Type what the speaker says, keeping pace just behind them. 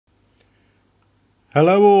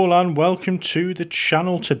Hello all and welcome to the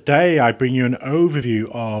channel. Today I bring you an overview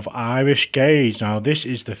of Irish Gauge. Now this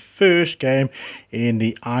is the first game in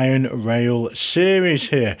the Iron Rail series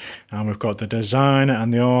here, and we've got the designer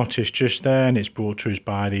and the artist just there, and it's brought to us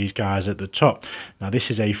by these guys at the top. Now this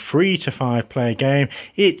is a 3 to 5 player game.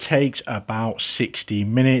 It takes about 60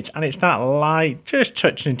 minutes and it's that light, just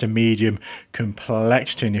touching into medium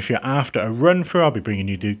complexity, and if you're after a run through, I'll be bringing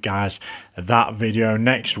you guys that video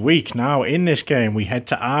next week. Now in this game we head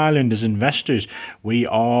to Ireland as investors. We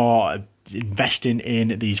are investing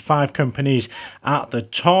in these 5 companies at the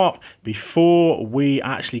top. Before we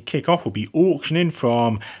actually kick off, we'll be auctioning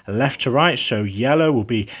from left to right. So yellow will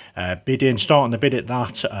be starting the bid at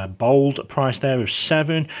that bold price there of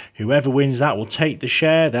 7. Whoever wins that will take the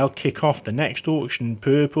share. They'll kick off the next auction.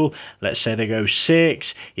 Purple, let's say they go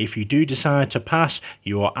 6. If you do decide to pass,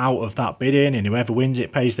 you are out of that bidding, and whoever wins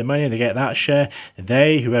it pays the money. They get that share.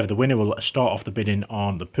 Whoever the winner, will start off the bidding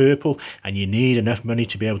on the purple, and you need enough money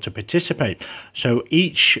to be able to participate. So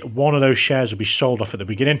each one of those shares will be sold off at the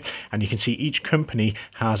beginning, and you can see each company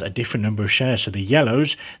has a different number of shares. So the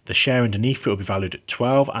yellows, the share underneath it will be valued at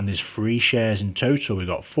 12, and there's 3 shares in total. We've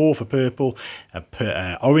got 4 for purple.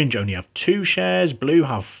 Orange only have 2 shares, blue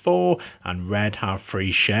have 4, and red have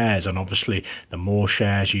 3 shares. And obviously the more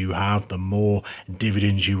shares you have, the more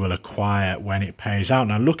dividends you will acquire when it pays out.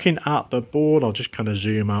 Now looking at the board, I'll just kind of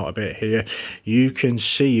zoom out a bit here. You can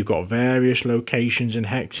see you've got various locations and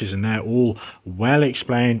hexes, and they're all well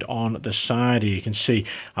explained on the side. You can see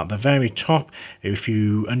at the very top, if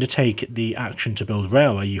you undertake the action to build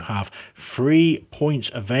railway, you have 3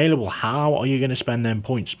 points available. How are you going to spend them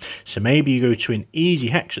points? So maybe you go to an easy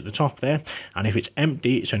hex at the top there, and if it's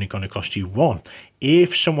empty, it's only going to cost you 1.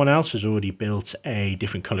 If someone else has already built a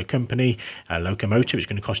different colour company, a locomotive, it's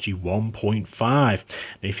going to cost you 1.5.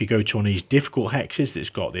 And if you go to one of these difficult hexes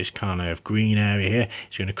that's got this kind of green area here,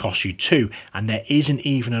 it's going to cost you 2. And there isn't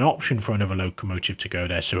even an option for another locomotive to go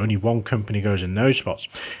there. So only one company goes in those spots.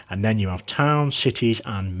 And then you have towns, cities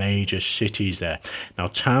and major cities there. Now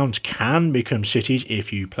towns can become cities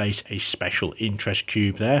if you place a special interest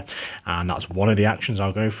cube there. And that's one of the actions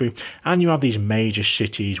I'll go through. And you have these major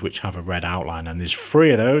cities which have a red outline, and there's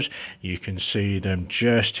 3 of those. You can see them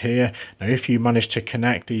just here. Now if you manage to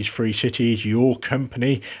connect these 3 cities, your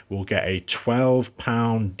company will get a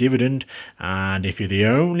 £12 dividend, and if you're the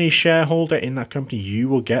only shareholder in that company, you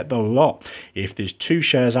will get the lot. If there's 2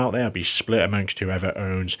 shares out there, it'll be split amongst whoever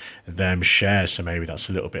owns them shares. So maybe that's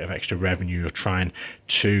a little bit of extra revenue you're trying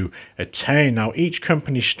to attain. Now each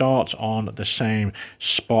company starts on the same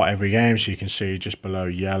spot every game, so you can see just below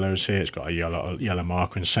yellows here, it's got a yellow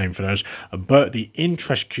marker, and same for those, but the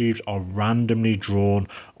interest cubes are randomly drawn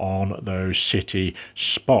on those city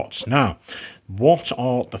spots. Now what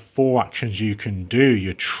are the 4 actions you can do?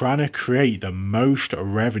 You're trying to create the most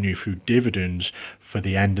revenue through dividends for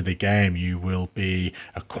the end of the game. You will be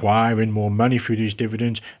acquiring more money through these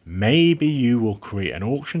dividends. Maybe you will create an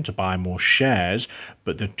auction to buy more shares,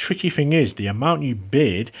 but the tricky thing is the amount you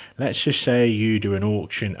bid. Let's just say you do an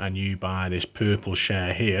auction and you buy this purple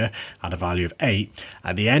share here at a value of 8.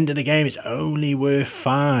 At the end of the game, it's only worth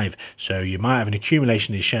 5. So you might have an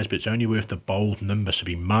accumulation of these shares, but it's only worth the bold number. So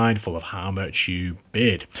be mindful of how much you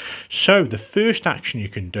bid. So the first action you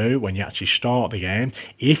can do when you actually start the game,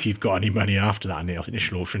 if you've got any money after that in the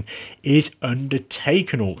initial auction, is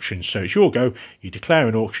undertake an auction. So it's your go. You declare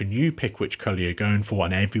an auction, you pick which colour you're going for,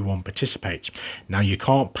 and everyone participates. Now you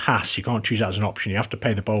can't pass, you can't choose that as an option. You have to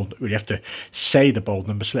pay the bold, you have to say the bold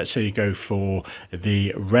number. So let's say you go for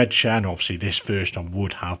the red share, and obviously this first one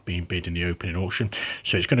would have been bid in the opening auction,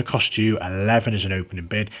 so it's going to cost you 11 as an opening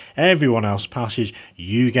bid. Everyone else passes,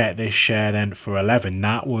 you get this share then for 11.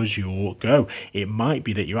 That was your go. It might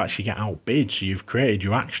be that you actually get outbid, so you've created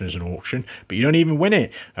your action as an auction, but you don't even win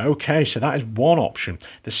it. Okay, so that is one option.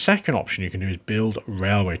 The second option you can do is build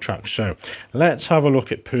railway tracks. So let's have a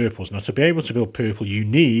look at purples. Now to be able to build purple, you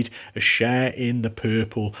need a share in the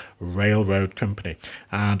purple railroad company,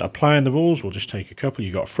 and applying the rules, we'll just take a couple.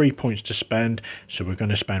 You've got 3 points to spend, so we're going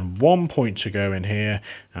to spend 1 point to go in here,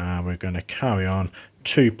 and we're going to carry on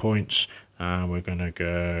 2 points. We're going to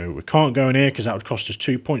go, we can't go in here because that would cost us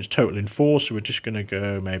 2 points, totaling 4, so we're just going to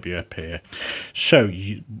go maybe up here. So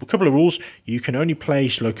a couple of rules: you can only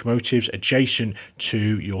place locomotives adjacent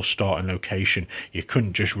to your starting location. You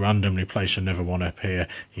couldn't just randomly place another one up here.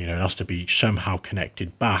 You know, it has to be somehow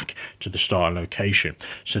connected back to the starting location.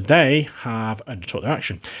 So they have undertook their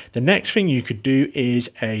action. The next thing you could do is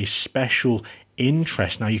a special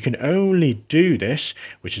interest. Now, you can only do this,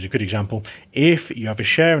 which is a good example, if you have a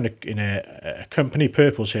share in a company,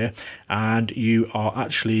 purples here, and you are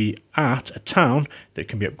actually at a town that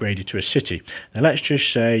can be upgraded to a city. Now, let's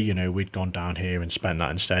just say, you know, we'd gone down here and spent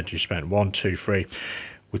that instead. You spent 1, 2, 3.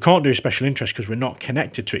 We can't do a special interest because we're not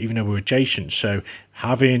connected to it, even though we're adjacent. So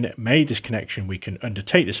having made this connection, we can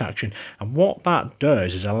undertake this action. And what that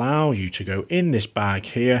does is allow you to go in this bag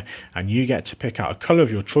here, and you get to pick out a color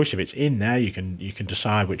of your choice. If it's in there, you can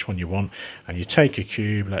decide which one you want, and you take a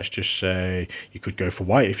cube. Let's just say you could go for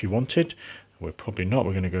white if you wanted. We're probably not.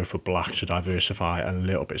 We're going to go for black to diversify a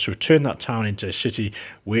little bit. So we turn that town into a city,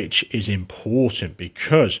 which is important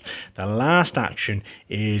because the last action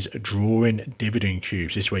is drawing dividend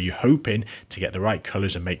cubes. This is where you're hoping to get the right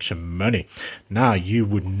colours and make some money. Now, you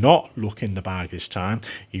would not look in the bag this time.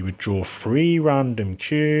 You would draw 3 random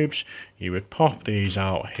cubes. You would pop these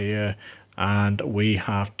out here, and we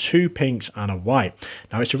have 2 pinks and a white.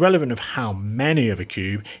 Now, it's irrelevant of how many of a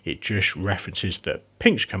cube, it just references that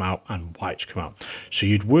pinks come out and whites come out. So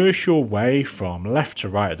you'd work your way from left to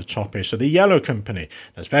right at the top here. So the yellow company,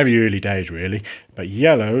 that's very early days really, but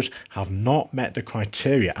yellows have not met the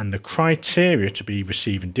criteria, and the criteria to be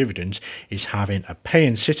receiving dividends is having a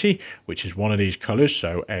paying city, which is one of these colours,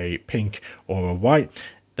 so a pink or a white.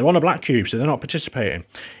 They're on a black cube, so they're not participating.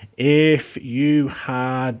 If you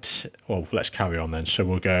had, well, let's carry on then. So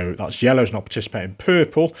we'll go, that's yellow's not participating.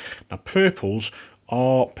 Purple, now purples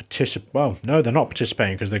are well, no, they're not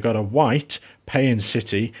participating because they've got a white paying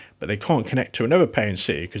city, but they can't connect to another paying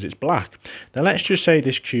city because it's black. Now let's just say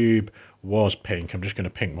this cube was pink. I'm just going to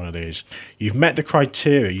pink one of these. You've met the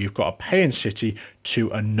criteria. You've got a paying city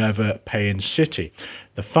to another paying city.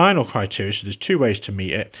 The final criteria, so there's 2 ways to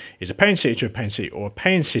meet it, is a paying city to a paying city or a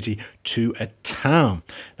paying city to a town.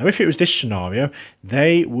 Now, if it was this scenario,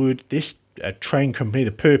 they would, this train company,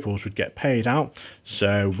 the purples, would get paid out.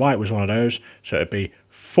 So white was one of those. So it'd be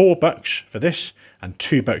 $4 for this and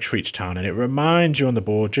 $2 for each town. And it reminds you on the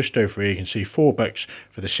board just over here, you can see $4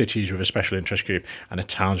 for the cities with a special interest group, and a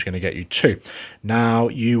town's going to get you 2. Now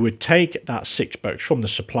you would take that $6 from the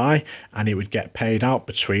supply and it would get paid out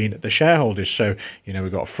between the shareholders. So, you know,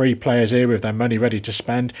 we've got 3 players here with their money ready to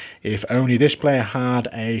spend. If only this player had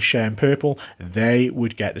a share in purple, they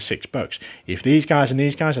would get the $6. If these guys and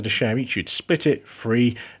these guys had a share each, you'd split it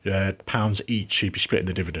 £3 each. So you'd be splitting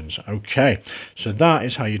the dividends. Okay, so that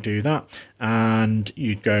is how you do that. And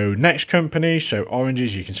you'd go next company. So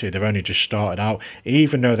oranges, you can see they've only just started out.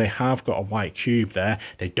 Even though they have got a white cube there,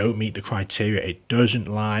 they don't meet the criteria. It doesn't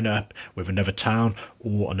line up with another town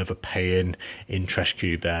or another paying interest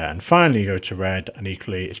cube there. And finally you go to red, and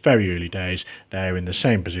equally it's very early days, they're in the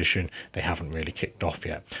same position, they haven't really kicked off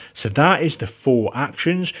yet. So that is the 4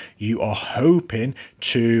 actions. You are hoping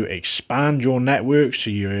to expand your network, so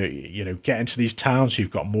you know, get into these towns so you've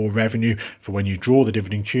got more revenue for when you draw the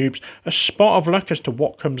dividend cubes. A spot of luck as to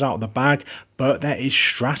what comes out of the bag, but there is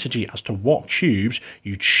strategy as to what cubes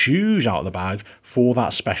you choose out of the bag for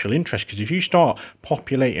that special interest. Because if you start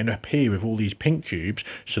populating up here with all these pink cubes,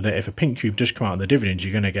 so that if a pink cube does come out in the dividends,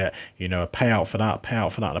 you're going to get, you know, a payout for that,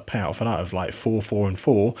 payout for that, a payout for that of like 4, 4 and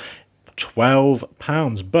 4,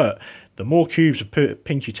 £12. But the more cubes of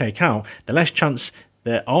pink you take out, the less chance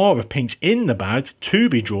there are of pinks in the bag to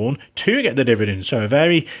be drawn to get the dividends. So a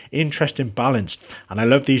very interesting balance. And I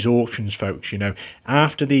love these auctions, folks. You know,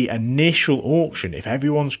 after the initial auction, if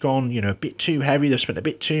everyone's gone, you know, a bit too heavy, they've spent a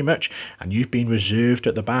bit too much, and you've been reserved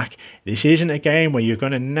at the back, this isn't a game where you're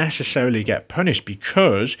going to necessarily get punished,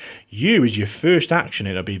 because you, as your first action,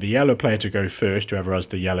 it'll be the yellow player to go first, whoever has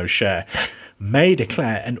the yellow share, may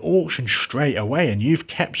declare an auction straight away, and you've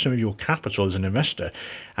kept some of your capital as an investor,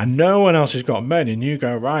 and no one else has got money, and you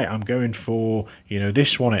go, right, I'm going for, you know,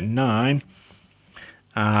 this one at 9,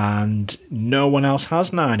 and no one else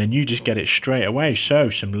has 9, and you just get it straight away. So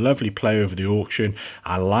some lovely play over the auction.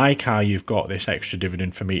 I like how you've got this extra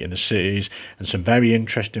dividend for meeting the cities, and some very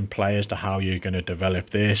interesting play as to how you're going to develop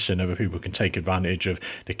this, and other people can take advantage of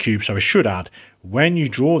the cube. So I should add, when you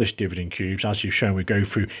draw this dividend cubes, as you've shown, we go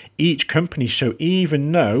through each company. So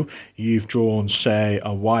even though you've drawn, say,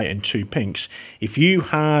 a white and 2 pinks, if you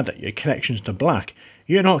had your connections to black,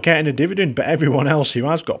 you're not getting a dividend, but everyone else who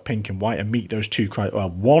has got pink and white and meet those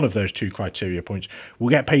one of those 2 criteria points will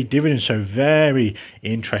get paid dividends. So very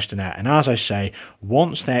interesting there. And as I say,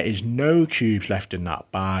 once there is no cubes left in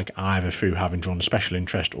that bag, either through having drawn the special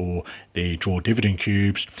interest or the draw dividend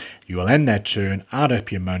cubes, you will end their turn, add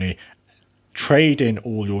up your money, trade in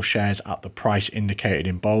all your shares at the price indicated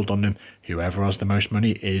in bold on them. Whoever has the most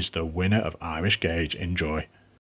money is the winner of Irish Gauge. Enjoy.